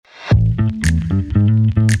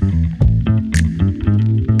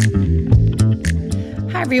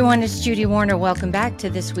everyone, it's Judy Warner. Welcome back to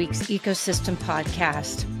this week's Ecosystem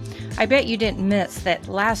Podcast. I bet you didn't miss that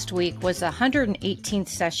last week was the 118th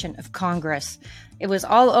session of Congress. It was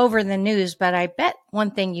all over the news, but I bet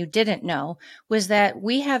one thing you didn't know was that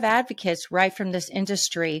we have advocates right from this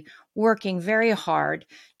industry working very hard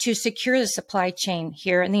to secure the supply chain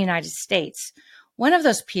here in the United States. One of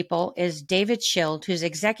those people is David Schild, who's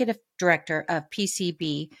Executive Director of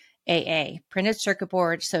PCBAA, Printed Circuit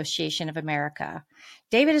Board Association of America.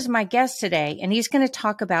 David is my guest today, and he's going to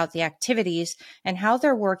talk about the activities and how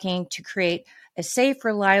they're working to create a safe,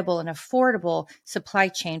 reliable, and affordable supply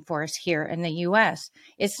chain for us here in the U.S.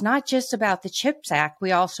 It's not just about the CHIPS Act.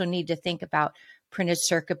 We also need to think about printed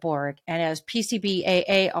circuit board. And as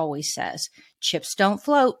PCBAA always says, chips don't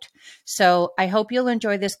float. So I hope you'll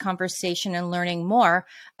enjoy this conversation and learning more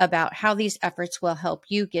about how these efforts will help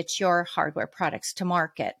you get your hardware products to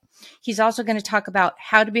market. He's also going to talk about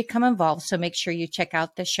how to become involved, so make sure you check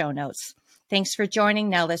out the show notes. Thanks for joining.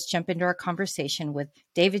 Now let's jump into our conversation with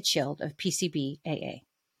David Schild of PCBAA.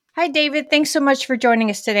 Hi, David. Thanks so much for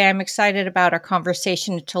joining us today. I'm excited about our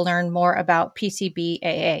conversation to learn more about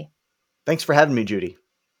PCBAA. Thanks for having me, Judy.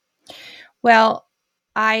 Well,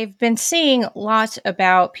 I've been seeing lots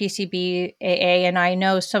about PCBAA, and I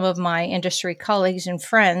know some of my industry colleagues and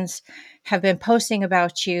friends have been posting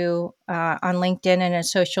about you on LinkedIn and in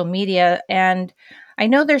social media. And I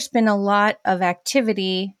know there's been a lot of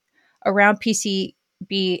activity around PCBAA.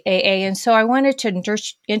 And so I wanted to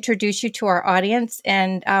introduce you to our audience.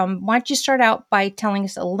 And why don't you start out by telling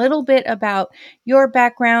us a little bit about your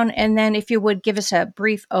background, and then if you would give us a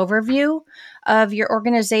brief overview of your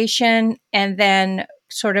organization, and then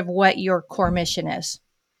sort of what your core mission is.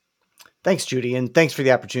 Thanks, Judy. And thanks for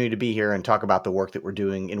the opportunity to be here and talk about the work that we're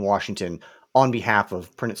doing in Washington on behalf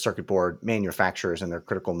of printed circuit board manufacturers and their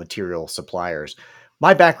critical material suppliers.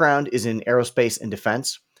 My background is in aerospace and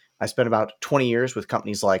defense. I spent about 20 years with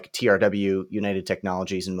companies like TRW, United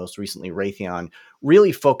Technologies, and most recently Raytheon,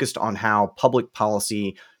 really focused on how public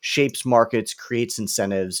policy shapes markets, creates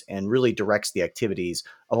incentives, and really directs the activities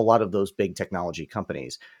of a lot of those big technology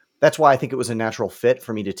companies. That's why I think it was a natural fit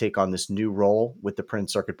for me to take on this new role with the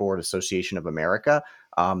Printed Circuit Board Association of America.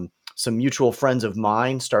 Some mutual friends of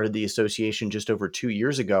mine started the association just over 2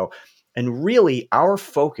 years ago. And really, our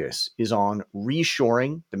focus is on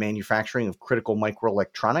reshoring the manufacturing of critical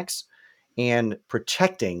microelectronics and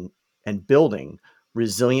protecting and building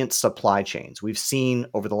resilient supply chains. We've seen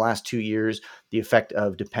over the last 2 years the effect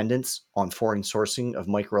of dependence on foreign sourcing of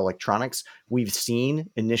microelectronics. We've seen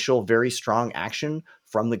initial very strong action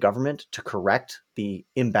from the government to correct the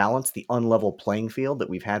imbalance, the unlevel playing field that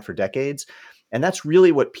we've had for decades. And that's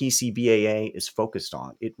really what PCBAA is focused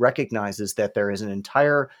on. It recognizes that there is an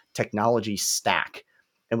entire technology stack,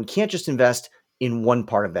 and we can't just invest in one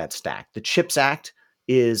part of that stack. The CHIPS Act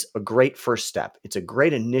is a great first step. It's a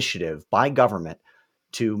great initiative by government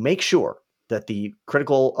to make sure that the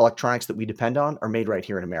critical electronics that we depend on are made right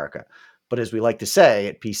here in America. But as we like to say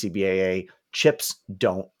at PCBAA, chips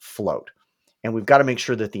don't float. And we've got to make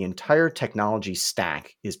sure that the entire technology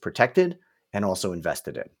stack is protected and also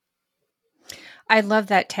invested in. I love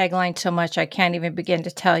that tagline so much, I can't even begin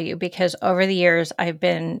to tell you, because over the years, I've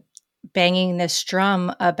been banging this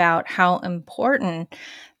drum about how important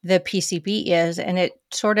the PCB is, and it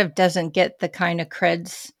sort of doesn't get the kind of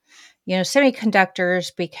creds,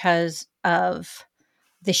 semiconductors, because of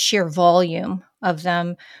the sheer volume of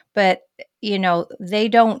them. But, they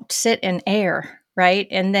don't sit in air, right?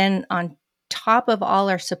 And then on top of all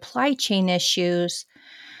our supply chain issues,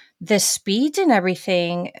 the speeds and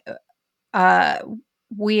everything,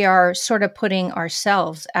 we are sort of putting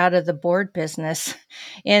ourselves out of the board business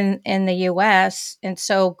in the U.S. And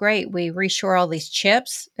so great, we reshore all these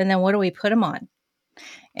chips, and then what do we put them on?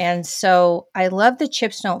 And so I love the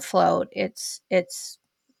chips don't float. It's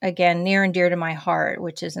again near and dear to my heart,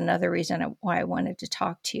 which is another reason why I wanted to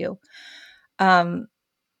talk to you.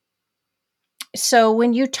 So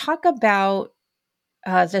when you talk about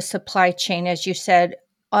the supply chain, as you said,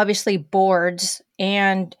 obviously boards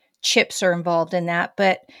and chips are involved in that,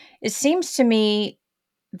 but it seems to me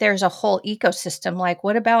there's a whole ecosystem. Like,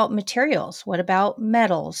 what about materials? What about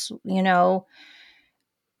metals?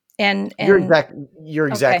 And You're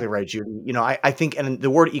exactly right, Judy. I think, and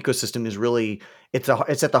the word ecosystem is really, it's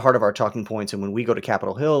at the heart of our talking points. And when we go to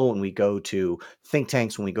Capitol Hill, when we go to think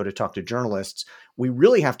tanks, when we go to talk to journalists, we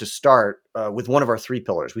really have to start with one of our three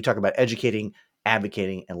pillars. We talk about educating,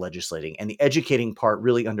 advocating, and legislating. And the educating part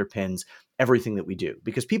really underpins everything that we do,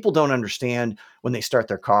 because people don't understand when they start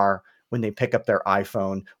their car, when they pick up their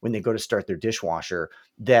iPhone, when they go to start their dishwasher,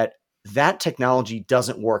 that technology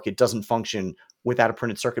doesn't work. It doesn't function without a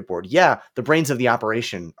printed circuit board. Yeah, the brains of the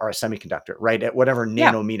operation are a semiconductor, right? At whatever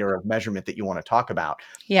Yeah. nanometer of measurement that you want to talk about.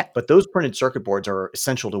 Yeah. But those printed circuit boards are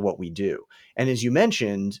essential to what we do. And as you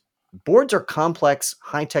mentioned, boards are complex,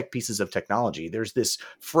 high-tech pieces of technology. There's this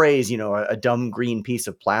phrase, a dumb green piece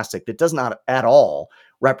of plastic that does not at all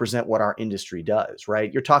represent what our industry does,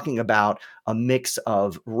 right? You're talking about a mix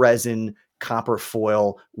of resin, copper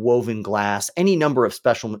foil, woven glass, any number of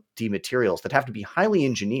specialty materials that have to be highly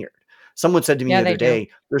engineered. Someone said to me Yeah, the they other do. day,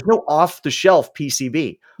 there's no off-the-shelf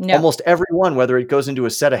PCB. No. Almost every one, whether it goes into a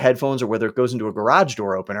set of headphones or whether it goes into a garage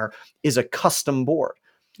door opener, is a custom board.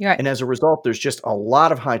 You're right. And as a result, there's just a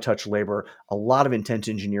lot of high touch labor, a lot of intense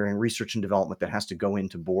engineering, research and development that has to go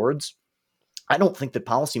into boards. I don't think that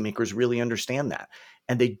policymakers really understand that.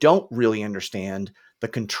 And they don't really understand the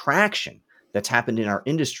contraction that's happened in our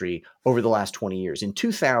industry over the last 20 years. In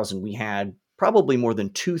 2000, we had probably more than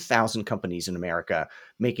 2,000 companies in America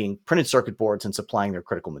making printed circuit boards and supplying their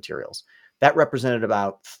critical materials. That represented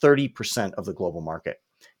about 30% of the global market.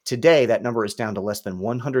 Today, that number is down to less than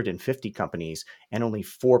 150 companies and only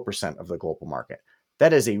 4% of the global market.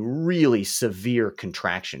 That is a really severe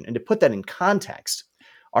contraction. And to put that in context,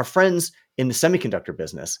 our friends in the semiconductor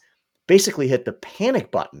business basically hit the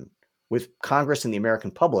panic button with Congress and the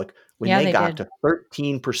American public when Yeah, they they got did. to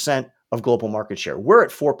 13% of global market share. We're at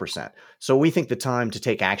 4%. So we think the time to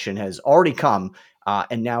take action has already come.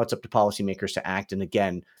 And now it's up to policymakers to act and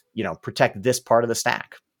again, protect this part of the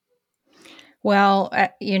stack. Well,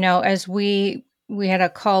 as we had a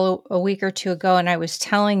call a week or two ago, and I was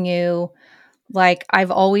telling you, like,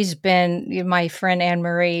 I've always been, my friend Anne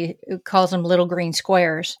Marie calls them little green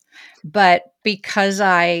squares, but because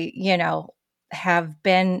I, have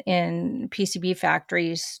been in PCB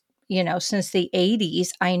factories, since the 80s,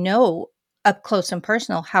 I know up close and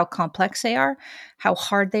personal how complex they are, how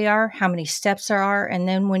hard they are, how many steps there are. And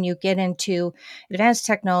then when you get into advanced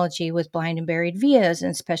technology with blind and buried vias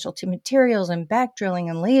and specialty materials and back drilling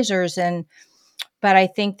and lasers, but I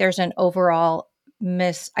think there's an overall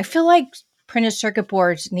I feel like printed circuit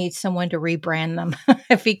boards need someone to rebrand them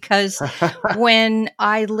because when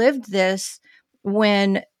I lived this,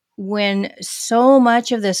 when so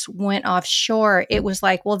much of this went offshore, it was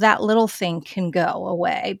like, well, that little thing can go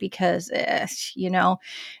away because, and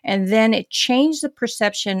then it changed the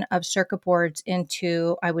perception of circuit boards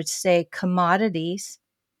into, I would say, commodities,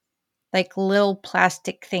 like little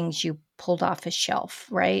plastic things you pulled off a shelf,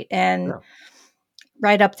 right? And Yeah.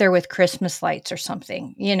 right up there with Christmas lights or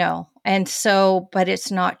something, And so, but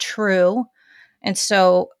it's not true. And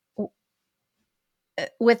so,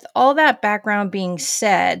 with all that background being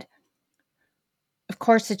said, of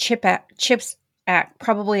course, the Chips Act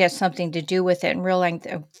probably has something to do with it and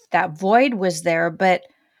realizing that void was there. But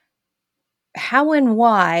how and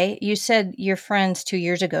why, you said your friends 2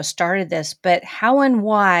 years ago started this, but how and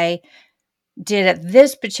why did at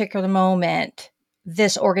this particular moment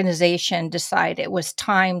this organization decide it was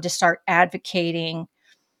time to start advocating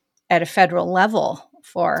at a federal level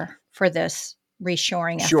for this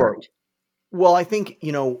reshoring Sure. effort? Well, I think,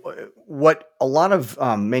 what a lot of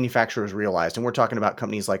manufacturers realized, and we're talking about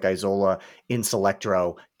companies like Isola,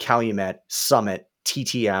 Inselectro, Calumet, Summit,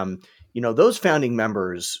 TTM, those founding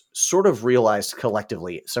members sort of realized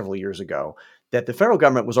collectively several years ago that the federal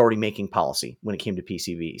government was already making policy when it came to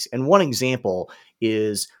PCBs. And one example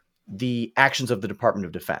is the actions of the Department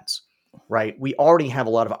of Defense, right? We already have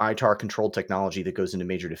a lot of ITAR controlled technology that goes into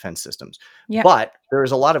major defense systems. Yeah. But there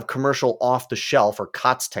is a lot of commercial off the shelf or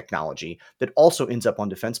COTS technology that also ends up on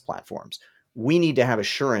defense platforms. We need to have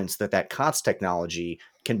assurance that that COTS technology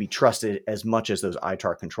can be trusted as much as those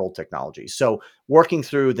ITAR controlled technologies. So working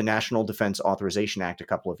through the National Defense Authorization Act a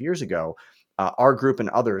couple of years ago, our group and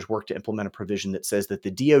others worked to implement a provision that says that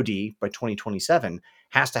the DoD by 2027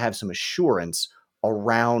 has to have some assurance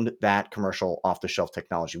around that commercial off-the-shelf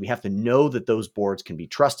technology. We have to know that those boards can be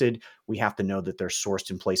trusted. We have to know that they're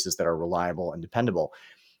sourced in places that are reliable and dependable.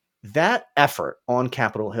 That effort on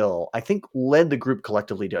Capitol Hill, I think, led the group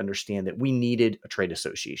collectively to understand that we needed a trade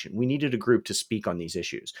association. We needed a group to speak on these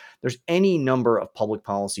issues. There's any number of public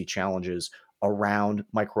policy challenges around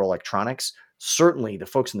microelectronics. Certainly, the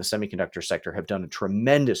folks in the semiconductor sector have done a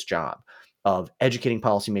tremendous job of educating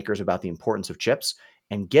policymakers about the importance of chips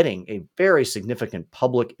and getting a very significant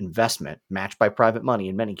public investment, matched by private money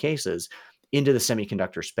in many cases, into the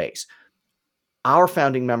semiconductor space. Our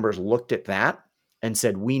founding members looked at that and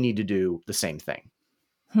said, we need to do the same thing.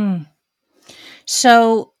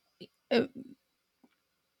 So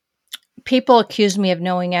people accuse me of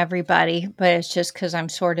knowing everybody, but it's just because I'm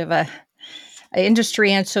sort of a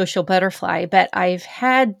industry and social butterfly. But I've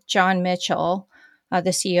had John Mitchell,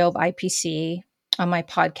 the CEO of IPC, on my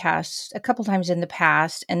podcast a couple times in the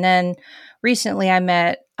past. And then recently I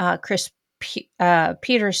met Chris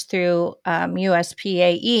Peters through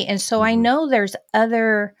USPAE. And so I Mhm. know there's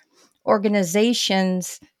other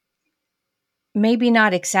organizations, maybe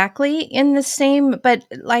not exactly in the same, but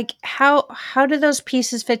like how do those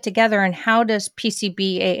pieces fit together, and how does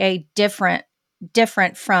PCBAA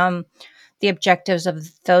different from the objectives of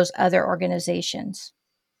those other organizations?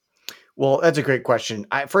 Well, that's a great question.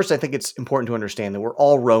 First, I think it's important to understand that we're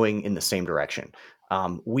all rowing in the same direction.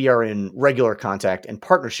 We are in regular contact and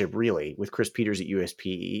partnership, really, with Chris Peters at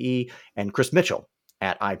USPEE and Chris Mitchell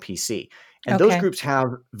at IPC. And those Okay. groups have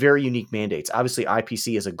very unique mandates. Obviously,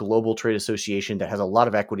 IPC is a global trade association that has a lot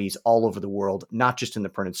of equities all over the world, not just in the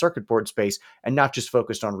printed circuit board space and not just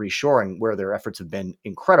focused on reshoring, where their efforts have been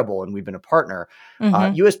incredible and we've been a partner.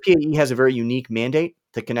 Mm-hmm. USPAE has a very unique mandate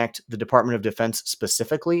to connect the Department of Defense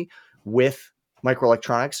specifically with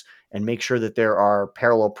microelectronics and make sure that there are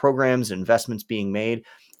parallel programs and investments being made.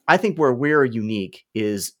 I think where we're unique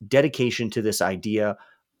is dedication to this idea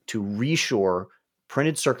to reshore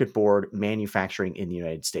printed circuit board manufacturing in the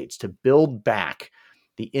United States, to build back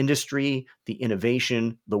the industry, the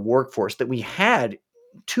innovation, the workforce that we had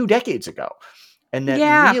 2 decades ago, and that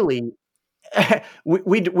Yeah. really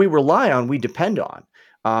we rely on, we depend on.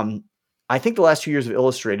 Um, I think the last 2 years have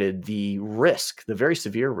illustrated the risk, the very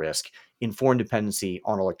severe risk in foreign dependency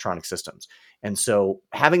on electronic systems. And so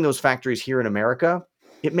having those factories here in America,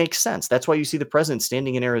 it makes sense. That's why you see the president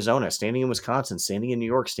standing in Arizona, standing in Wisconsin, standing in New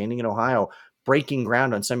York, standing in Ohio, breaking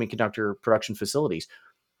ground on semiconductor production facilities.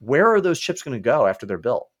 Where are those chips going to go after they're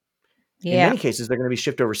built? In Yeah. many cases, they're going to be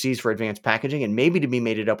shipped overseas for advanced packaging and maybe to be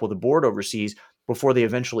mated up with a board overseas before they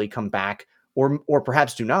eventually come back, or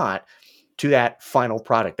perhaps do not, to that final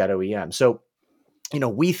product, that OEM. So,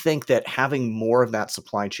 we think that having more of that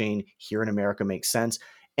supply chain here in America makes sense.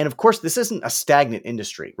 And of course, this isn't a stagnant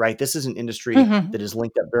industry, right? This is an industry Mm-hmm. that is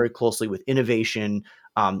linked up very closely with innovation,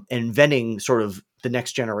 and inventing sort of the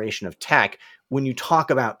next generation of tech. When you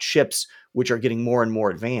talk about chips, which are getting more and more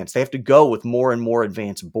advanced, they have to go with more and more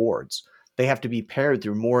advanced boards. They have to be paired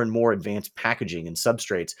through more and more advanced packaging and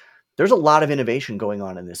substrates. There's a lot of innovation going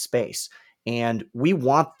on in this space. And we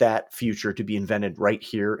want that future to be invented right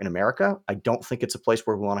here in America. I don't think it's a place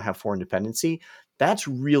where we want to have foreign dependency. That's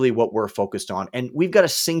really what we're focused on. And we've got a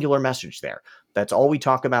singular message there. That's all we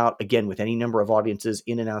talk about, again, with any number of audiences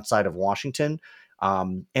in and outside of Washington.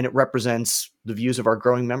 And it represents the views of our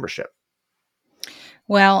growing membership.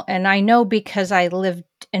 Well, and I know because I lived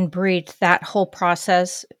and breathed that whole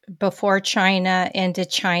process before China, into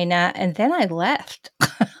China, and then I left.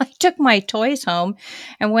 I took my toys home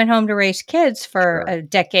and went home to raise kids for Sure. a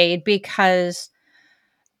decade because,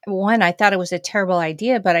 one, I thought it was a terrible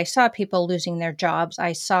idea, but I saw people losing their jobs.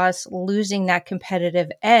 I saw us losing that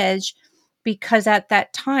competitive edge because at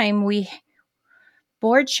that time, we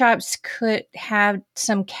board shops could have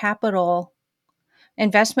some capital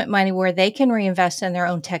investment money where they can reinvest in their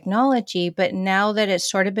own technology. But now that it's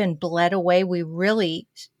sort of been bled away, we really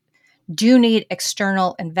do need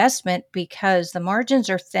external investment because the margins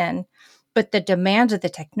are thin, but the demands of the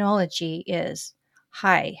technology is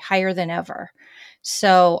higher than ever.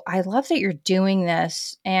 So I love that you're doing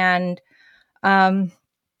this. And, um,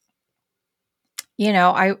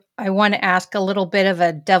 I want to ask a little bit of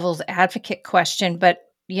a devil's advocate question, but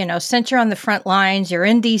since you're on the front lines, you're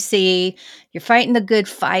in DC, you're fighting the good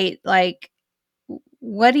fight, like,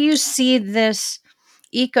 what do you see this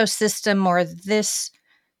ecosystem or this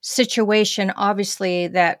situation? Obviously,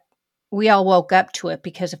 that we all woke up to it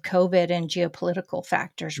because of COVID and geopolitical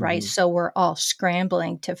factors, right? Mhm. So we're all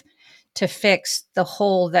scrambling to fix the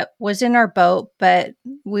hole that was in our boat, but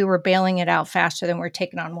we were bailing it out faster than we're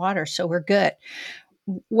taking on water, so we're good.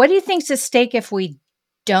 What do you think's at stake if we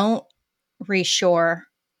don't reshore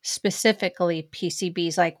specifically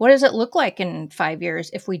PCBs? Like, what does it look like in 5 years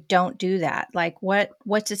if we don't do that? Like,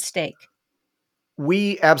 what's at stake?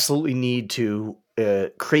 We absolutely need to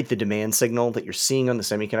create the demand signal that you're seeing on the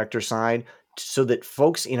semiconductor side so that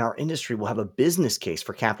folks in our industry will have a business case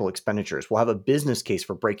for capital expenditures, will have a business case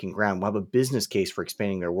for breaking ground, will have a business case for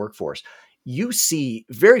expanding their workforce. You see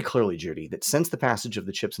very clearly, Judy, that since the passage of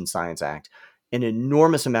the Chips and Science Act, an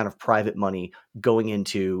enormous amount of private money going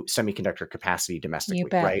into semiconductor capacity You domestically,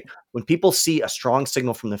 bet. right? When people see a strong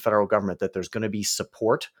signal from the federal government that there's going to be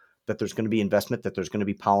support, that there's going to be investment, that there's going to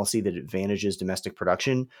be policy that advantages domestic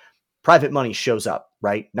production, private money shows up,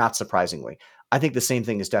 right? Not surprisingly. I think the same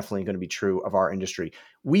thing is definitely going to be true of our industry.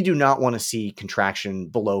 We do not want to see contraction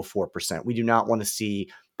below 4%. We do not want to see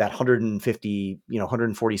that 150,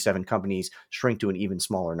 147 companies shrink to an even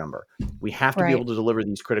smaller number. We have to be Right. able to deliver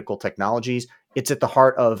these critical technologies. It's at the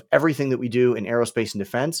heart of everything that we do in aerospace and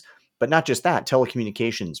defense, but not just that,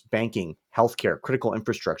 telecommunications, banking, healthcare, critical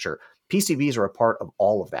infrastructure. PCBs are a part of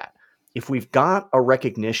all of that. If we've got a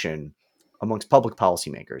recognition amongst public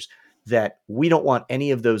policymakers that we don't want any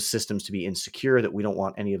of those systems to be insecure, that we don't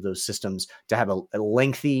want any of those systems to have a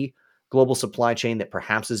lengthy global supply chain that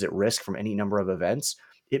perhaps is at risk from any number of events,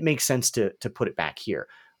 it makes sense to put it back here.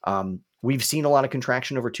 We've seen a lot of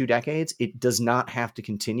contraction over 2 decades. It does not have to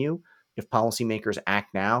continue if policymakers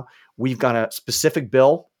act now. We've got a specific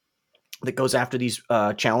bill that goes after these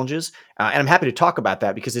challenges. And I'm happy to talk about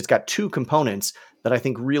that because it's got two components that I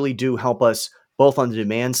think really do help us both on the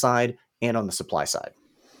demand side and on the supply side.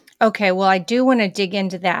 Okay, well, I do want to dig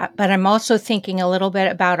into that, but I'm also thinking a little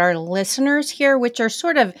bit about our listeners here, which are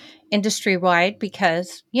sort of industry wide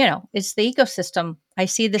because, it's the ecosystem. I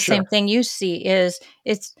see the same Sure. thing you see is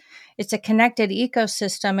it's a connected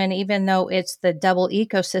ecosystem. And even though it's the double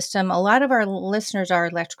ecosystem, a lot of our listeners are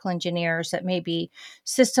electrical engineers that may be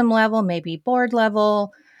system level, maybe board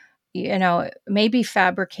level, maybe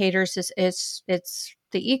fabricators. It's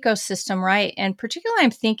the ecosystem, right? And particularly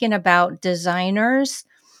I'm thinking about designers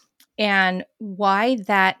and why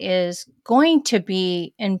that is going to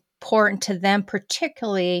be important to them,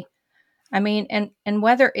 particularly. I mean, and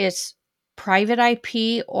whether it's private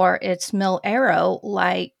IP or it's mil aero,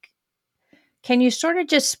 like, can you sort of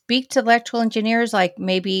just speak to electrical engineers, like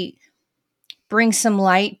maybe bring some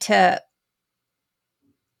light to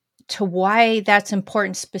why that's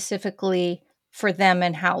important specifically for them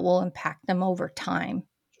and how it will impact them over time?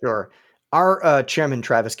 Sure. Our chairman,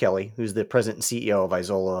 Travis Kelly, who's the president and CEO of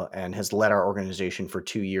Isola and has led our organization for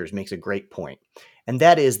 2 years, makes a great point. And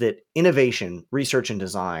that is that innovation, research, and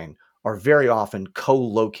design are very often co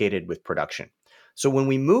located with production. So when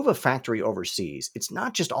we move a factory overseas, it's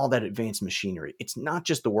not just all that advanced machinery, it's not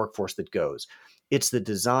just the workforce that goes. It's the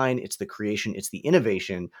design, it's the creation, it's the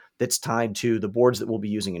innovation that's tied to the boards that we'll be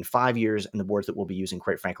using in 5 years and the boards that we'll be using,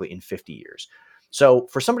 quite frankly, in 50 years. So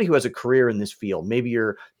for somebody who has a career in this field, maybe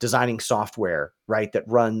you're designing software, right, that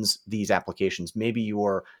runs these applications. Maybe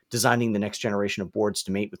you're designing the next generation of boards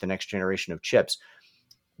to mate with the next generation of chips.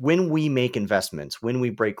 When we make investments, when we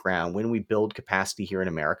break ground, when we build capacity here in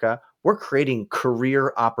America, we're creating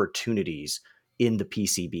career opportunities in the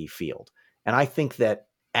PCB field. And I think that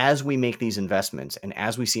as we make these investments and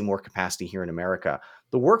as we see more capacity here in America,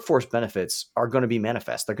 the workforce benefits are going to be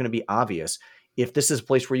manifest. They're going to be obvious. If this is a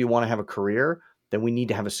place where you want to have a career, then we need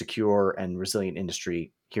to have a secure and resilient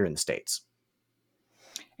industry here in the States.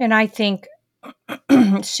 And I think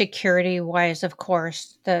security wise, of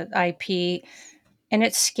course, the IP, and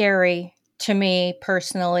it's scary to me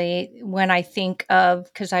personally when I think of,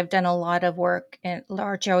 because I've done a lot of work in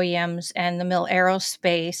large OEMs and the mil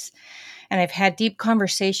aerospace, and I've had deep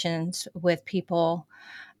conversations with people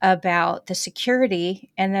about the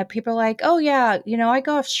security, and that people are like, oh, yeah, I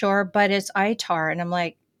go offshore, but it's ITAR. And I'm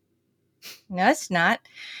like, no, it's not.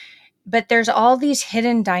 But there's all these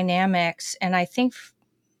hidden dynamics. And I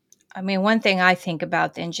mean, one thing I think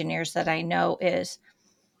about the engineers that I know is,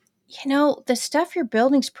 the stuff you're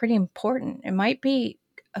building is pretty important. It might be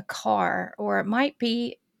a car or it might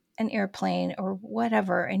be an airplane or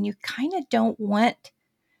whatever. And you kind of don't want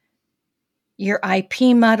your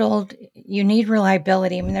IP muddled. You need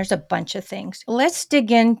reliability. I mean, there's a bunch of things. Let's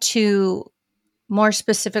dig into more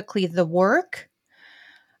specifically the work.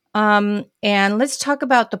 And let's talk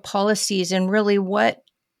about the policies and really what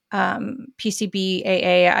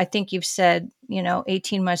PCBAA, I think you've said,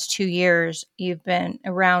 18 months, 2 years you've been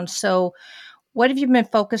around. So what have you been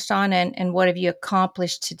focused on and what have you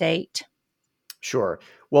accomplished to date? Sure.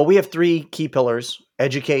 Well, we have three key pillars: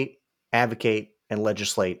 educate, advocate, and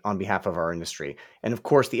legislate on behalf of our industry. And of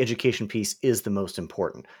course, the education piece is the most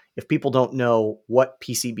important. If people don't know what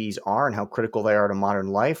PCBs are and how critical they are to modern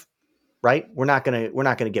life, right? We're not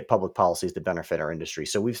gonna get public policies that benefit our industry.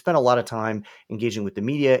 So we've spent a lot of time engaging with the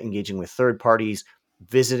media, engaging with third parties,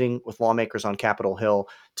 visiting with lawmakers on Capitol Hill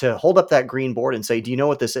to hold up that green board and say, do you know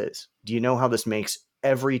what this is? Do you know how this makes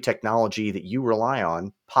every technology that you rely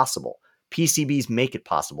on possible? PCBs make it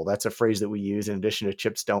possible. That's a phrase that we use in addition to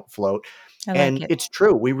chips don't float. I like And it. it's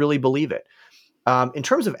true. We really believe it. In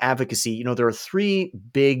terms of advocacy, there are three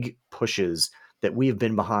big pushes that we have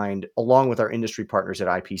been behind, along with our industry partners at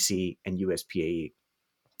IPC and USPAE.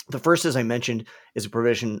 The first, as I mentioned, is a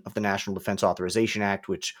provision of the National Defense Authorization Act,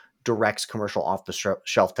 which directs commercial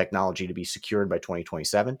off-the-shelf technology to be secured by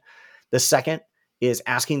 2027. The second is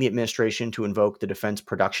asking the administration to invoke the Defense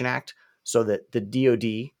Production Act so that the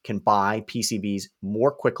DoD can buy PCBs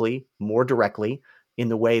more quickly, more directly in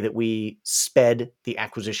the way that we sped the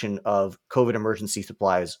acquisition of COVID emergency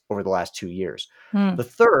supplies over the last 2 years. Hmm. The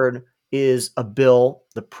third is a bill,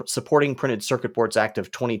 the Supporting Printed Circuit Boards Act of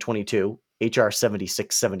 2022, HR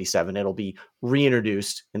 7677. It'll be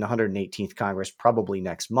reintroduced in the 118th Congress probably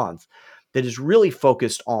next month, that is really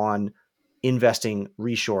focused on investing,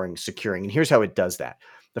 reshoring, securing. And here's how it does that.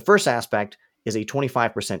 The first aspect is a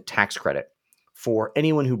 25% tax credit for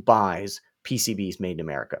anyone who buys PCBs made in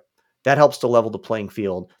America. That helps to level the playing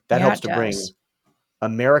field. That Yeah, helps it to bring does.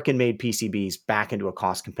 American-made PCBs back into a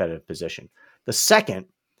cost-competitive position. The second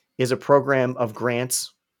is a program of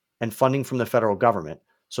grants and funding from the federal government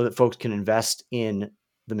so that folks can invest in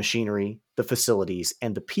the machinery, the facilities,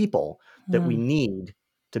 and the people that we Hmm. need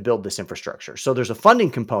to build this infrastructure. So there's a funding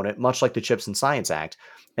component, much like the CHIPS and Science Act,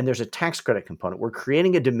 and there's a tax credit component. We're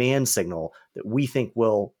creating a demand signal that we think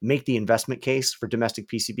will make the investment case for domestic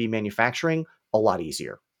PCB manufacturing a lot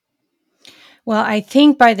easier. Well, I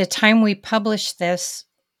think by the time we publish this,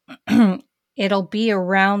 it'll be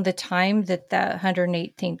around the time that the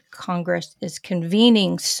 118th Congress is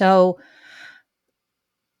convening. So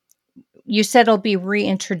you said it'll be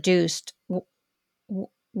reintroduced.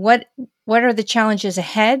 What what are the challenges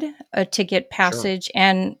ahead to get Sure. passage?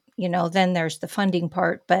 And then there's the funding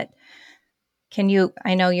part. But can you?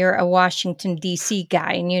 I know you're a Washington D.C.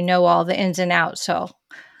 guy, and you know all the ins and outs. So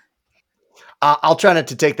I'll try not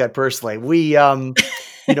to take that personally. We're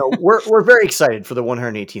very excited for the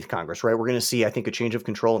 118th Congress, right? We're going to see, I think, a change of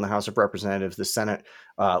control in the House of Representatives. The Senate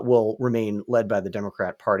will remain led by the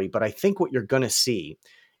Democrat Party, but I think what you're going to see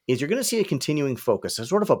is you're going to see a continuing focus, a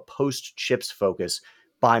sort of a post-CHIPS focus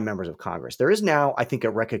by members of Congress. There is now, I think,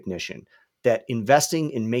 a recognition that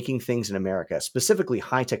investing in making things in America, specifically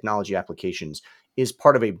high technology applications, is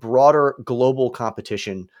part of a broader global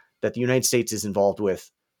competition that the United States is involved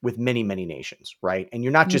with many, many nations, right? And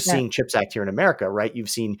you're not you just bet. seeing CHIPS Act here in America, right? You've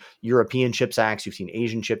seen European CHIPS Acts, you've seen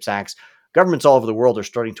Asian CHIPS Acts. Governments all over the world are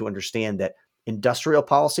starting to understand that industrial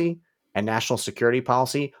policy and national security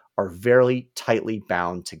policy are very tightly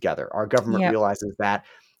bound together. Our government Yep. realizes that.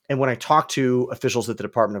 And when I talk to officials at the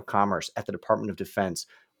Department of Commerce, at the Department of Defense,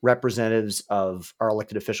 representatives of our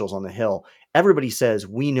elected officials on the Hill, everybody says,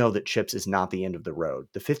 we know that CHIPS is not the end of the road.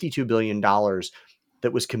 The $52 billion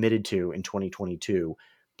that was committed to in 2022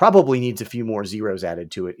 probably needs a few more zeros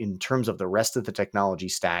added to it in terms of the rest of the technology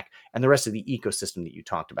stack and the rest of the ecosystem that you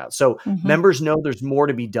talked about. So Hmm. members know there's more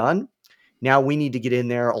to be done. Now we need to get in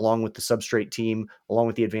there along with the substrate team, along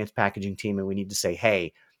with the advanced packaging team, and we need to say,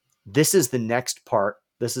 hey, this is the next part.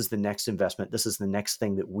 This is the next investment. This is the next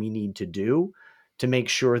thing that we need to do to make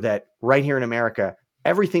sure that right here in America,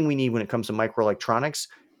 everything we need when it comes to microelectronics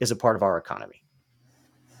is a part of our economy.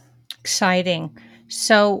 Exciting.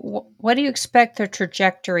 So, what do you expect the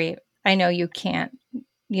trajectory? I know you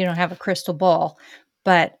don't have a crystal ball,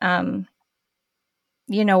 but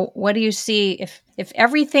what do you see if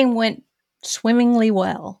everything went swimmingly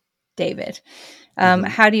well, David? Mhm.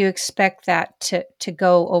 How do you expect that to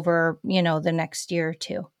go over the next year or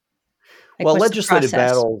two? Like, Well, what's the legislative process?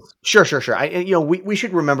 battles. Sure, sure, sure. We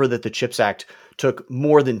should remember that the CHIPS Act took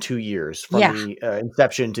more than 2 years from Yeah, the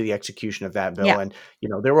inception to the execution of that bill, yeah, and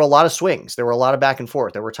there were a lot of swings. There were a lot of back and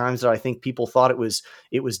forth. There were times that I think people thought it was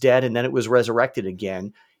dead, and then it was resurrected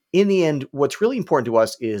again. In the end, what's really important to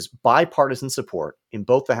us is bipartisan support in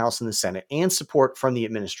both the House and the Senate, and support from the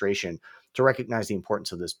administration to recognize the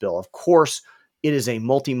importance of this bill. Of course, it is a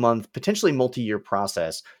multi-month, potentially multi-year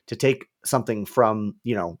process to take something from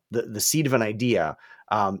the seed of an idea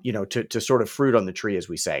to sort of fruit on the tree, as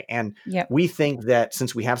we say. And yeah. we think that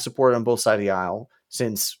since we have support on both sides of the aisle,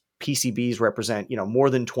 since PCBs represent more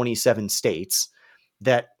than 27 states,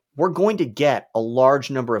 that we're going to get a large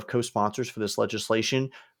number of co-sponsors for this legislation.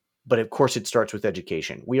 But of course, it starts with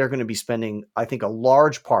education. We are going to be spending, I think, a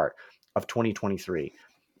large part of 2023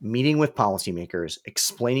 meeting with policymakers,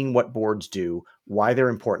 explaining what boards do, why they're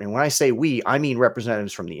important. And when I say we, I mean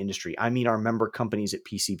representatives from the industry. I mean our member companies at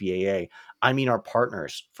PCBAA. I mean our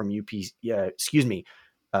partners from USPAE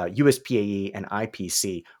and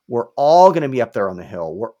IPC. We're all going to be up there on the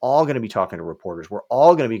Hill. We're all going to be talking to reporters. We're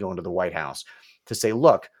all going to be going to the White House to say,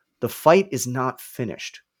 look, the fight is not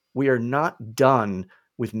finished. We are not done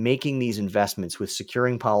with making these investments, with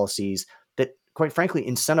securing policies that, quite frankly,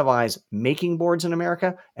 incentivize making boards in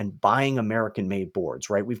America and buying American-made boards,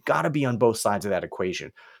 right? We've got to be on both sides of that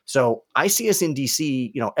equation. So I see us in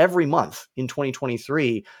DC, every month in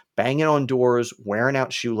 2023, banging on doors, wearing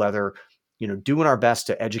out shoe leather, doing our best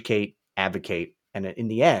to educate, advocate, and in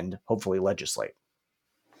the end, hopefully legislate.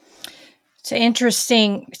 It's an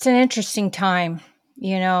interesting time,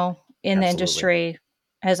 in the Absolutely. industry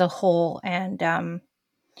as a whole. And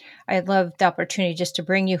I love the opportunity just to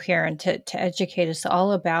bring you here and to educate us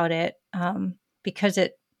all about it, because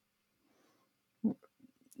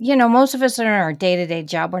most of us in our day-to-day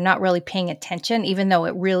job, we're not really paying attention, even though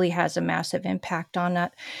it really has a massive impact on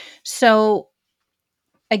it. So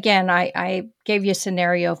again, I gave you a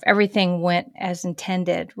scenario if everything went as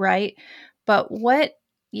intended, right? But what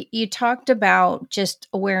you talked about, just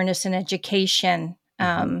awareness and education,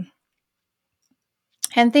 Hmm.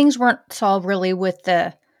 and things weren't solved really with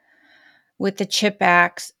the chip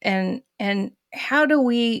acts, and how do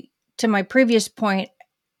we, to my previous point,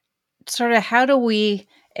 sort of how do we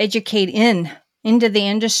educate into the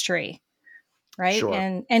industry, right? Sure.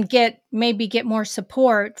 And get more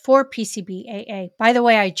support for PCBAA. By the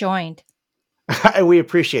way, I joined. We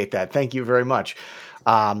appreciate that. Thank you very much.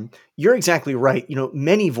 You're exactly right.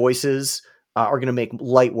 Many voices are going to make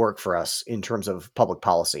light work for us in terms of public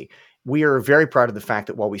policy. We are very proud of the fact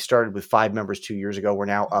that while we started with 5 members 2 years ago, we're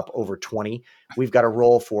now up over 20. We've got a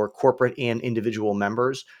role for corporate and individual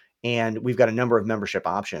members, and we've got a number of membership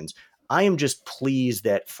options. I am just pleased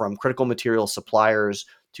that from critical material suppliers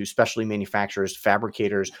to specialty manufacturers,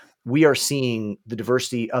 fabricators, we are seeing the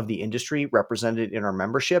diversity of the industry represented in our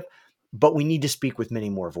membership, but we need to speak with many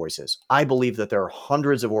more voices. I believe that there are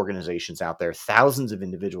hundreds of organizations out there, thousands of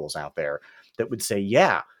individuals out there that would say,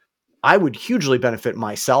 yeah, I would hugely benefit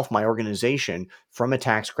myself, my organization, from a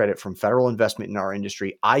tax credit, from federal investment in our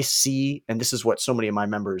industry. I see, and this is what so many of my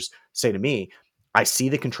members say to me, I see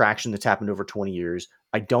the contraction that's happened over 20 years.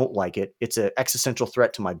 I don't like it. It's an existential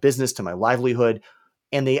threat to my business, to my livelihood.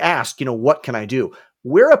 And they ask, what can I do?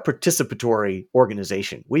 We're a participatory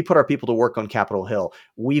organization. We put our people to work on Capitol Hill.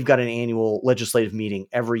 We've got an annual legislative meeting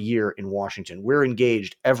every year in Washington. We're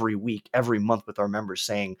engaged every week, every month with our members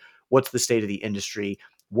saying, what's the state of the industry?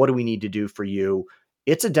 What do we need to do for you?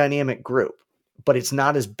 It's a dynamic group, but it's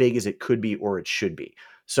not as big as it could be or it should be.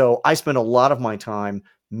 So I spend a lot of my time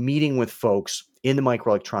meeting with folks in the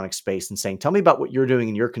microelectronics space and saying, tell me about what you're doing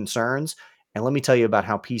and your concerns. And let me tell you about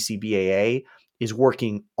how PCBAA is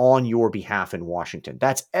working on your behalf in Washington.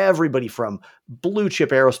 That's everybody from blue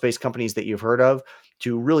chip aerospace companies that you've heard of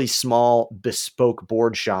to really small bespoke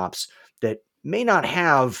board shops that may not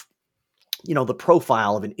have the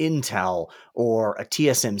profile of an Intel or a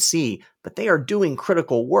TSMC, but they are doing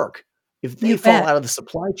critical work. If they You fall bet. out of the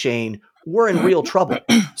supply chain, we're in real trouble.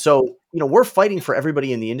 So, we're fighting for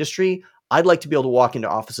everybody in the industry. I'd like to be able to walk into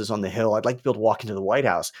offices on the Hill. I'd like to be able to walk into the White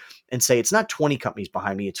House and say, it's not 20 companies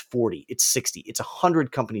behind me, it's 40, it's 60, it's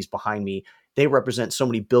 100 companies behind me. They represent so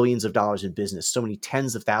many billions of dollars in business, so many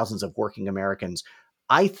tens of thousands of working Americans.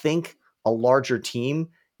 I think a larger team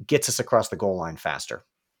gets us across the goal line faster.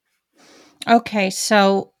 Okay,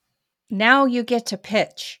 so now you get to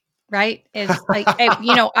pitch, right? Is like,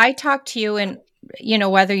 I talked to you, and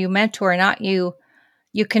whether you meant to or not, you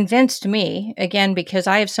convinced me again, because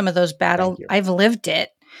I have some of those Thank you. I've lived it.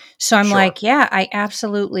 So I'm Sure. like, yeah, I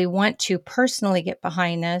absolutely want to personally get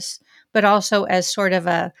behind this, but also as sort of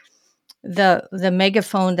the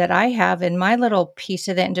megaphone that I have in my little piece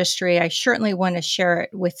of the industry, I certainly want to share it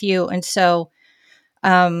with you. And so,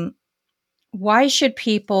 um, why should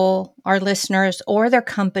people, our listeners or their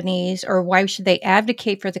companies, or why should they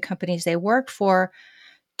advocate for the companies they work for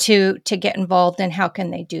to get involved, and how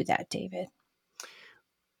can they do that, David?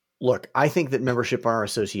 Look, I think that membership in our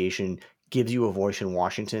association gives you a voice in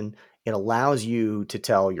Washington. It allows you to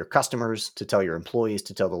tell your customers, to tell your employees,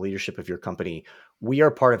 to tell the leadership of your company, we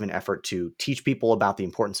are part of an effort to teach people about the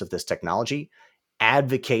importance of this technology,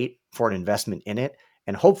 advocate for an investment in it,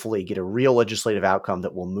 and hopefully get a real legislative outcome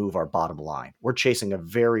that will move our bottom line. We're chasing a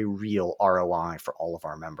very real ROI for all of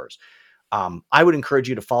our members. I would encourage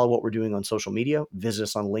you to follow what we're doing on social media. Visit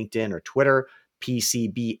us on LinkedIn or Twitter.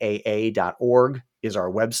 PCBAA.org is our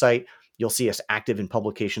website. You'll see us active in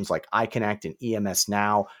publications like iConnect and EMS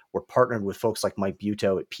Now. We're partnered with folks like Mike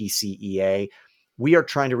Buto at PCEA. We are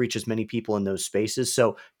trying to reach as many people in those spaces.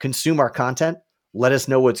 So consume our content. Let us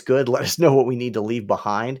know what's good. Let us know what we need to leave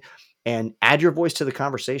behind, and add your voice to the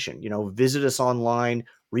conversation. Visit us online,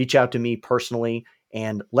 reach out to me personally,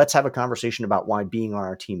 and let's have a conversation about why being on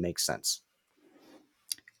our team makes sense.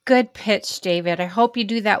 Good pitch, David. I hope you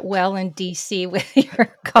do that well in DC with your Thank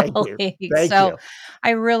you. colleagues. Thank So you.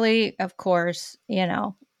 I really, of course,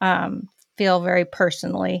 feel very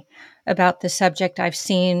personally about the subject. I've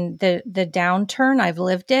seen the downturn. I've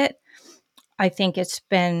lived it. I think it's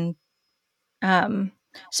been,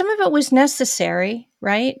 some of it was necessary,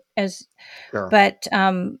 right? Sure. But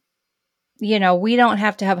we don't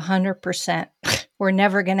have to have 100%. We're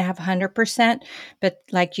never going to have 100%. But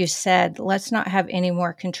like you said, let's not have any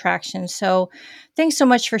more contractions. So thanks so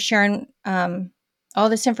much for sharing all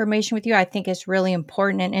this information with you. I think it's really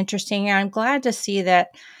important and interesting. And I'm glad to see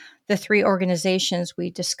that the three organizations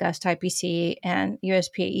we discussed, IPC and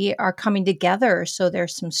USPAE, are coming together. So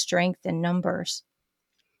there's some strength in numbers.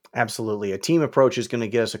 Absolutely. A team approach is going to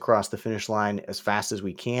get us across the finish line as fast as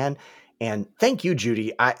we can. And thank you,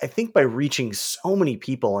 Judy. I think by reaching so many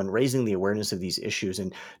people and raising the awareness of these issues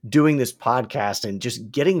and doing this podcast and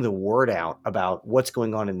just getting the word out about what's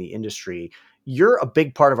going on in the industry, you're a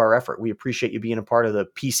big part of our effort. We appreciate you being a part of the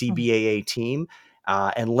PCBAA team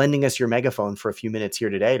and lending us your megaphone for a few minutes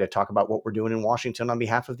here today to talk about what we're doing in Washington on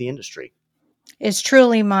behalf of the industry. It's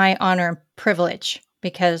truly my honor and privilege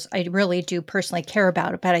because I really do personally care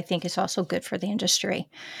about it, but I think it's also good for the industry.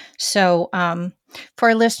 So, for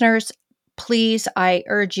our listeners, please, I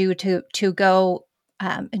urge you to go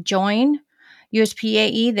join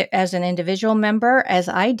USPAE as an individual member, as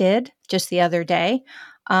I did just the other day,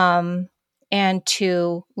 and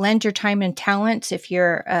to lend your time and talents if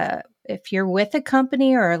you're with a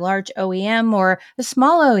company or a large OEM or a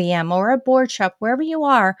small OEM or a board shop, wherever you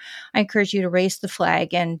are. I encourage you to raise the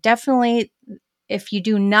flag, and definitely, if you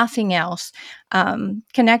do nothing else,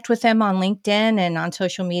 connect with them on LinkedIn and on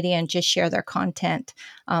social media and just share their content.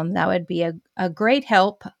 That would be a great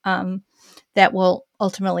help that will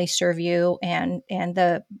ultimately serve you and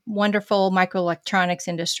the wonderful microelectronics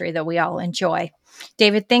industry that we all enjoy.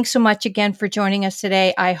 David, thanks so much again for joining us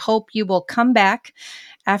today. I hope you will come back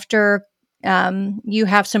after you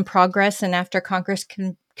have some progress and after Congress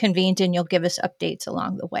convened, and you'll give us updates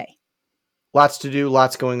along the way. Lots to do,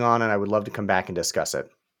 lots going on, and I would love to come back and discuss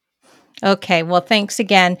it. Okay, well, thanks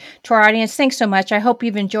again to our audience. Thanks so much. I hope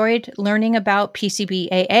you've enjoyed learning about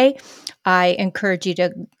PCBAA. I encourage you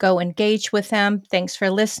to go engage with them. Thanks for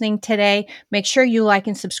listening today. Make sure you like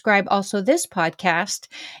and subscribe also this podcast,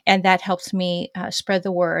 and that helps me spread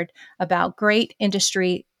the word about great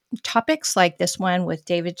industry topics like this one with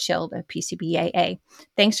David Schild of PCBAA.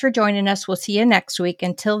 Thanks for joining us. We'll see you next week.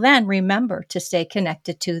 Until then, remember to stay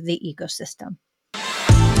connected to the ecosystem.